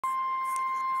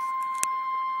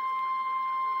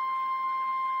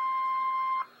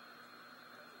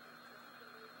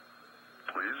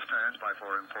by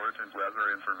for important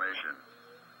weather information.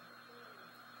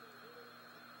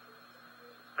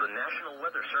 The National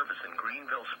Weather Service in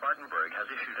Greenville-Spartanburg has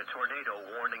issued a tornado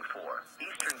warning for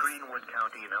eastern Greenwood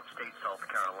County in upstate South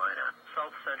Carolina,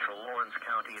 south central Lawrence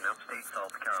County in upstate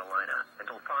South Carolina,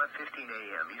 until 5:15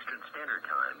 a.m. Eastern Standard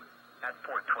Time. At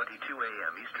 4:22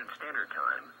 a.m. Eastern Standard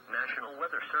Time, National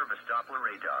Weather Service Doppler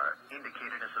radar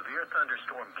indicated a severe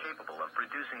thunderstorm capable of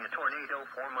producing a tornado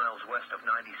 4 miles west of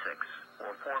 96,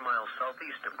 or 4 miles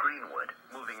southeast of Greenwood,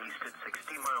 moving east at 60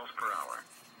 miles per hour.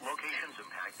 Locations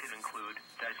impacted include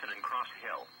Dyson and Cross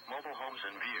Hill. Mobile homes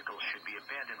and vehicles should be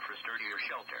abandoned for sturdier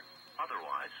shelter.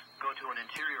 Otherwise, go to an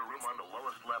interior room on the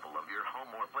lowest level of your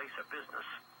home or place of business.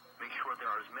 Make sure there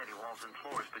are as many walls and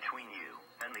floors between you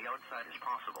and the outside as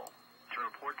possible. To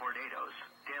report tornadoes,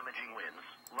 damaging winds,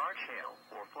 large hail,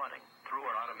 or flooding through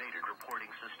our automated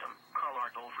reporting system, call our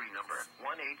toll-free number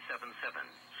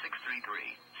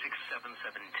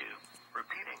 1-877-633-6772.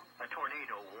 Repeating, a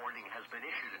tornado warning has been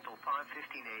issued until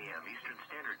 5:15 a.m. Eastern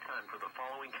Standard Time for the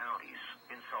following counties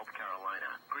in South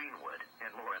Carolina: Greenwood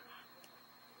and Lawrence.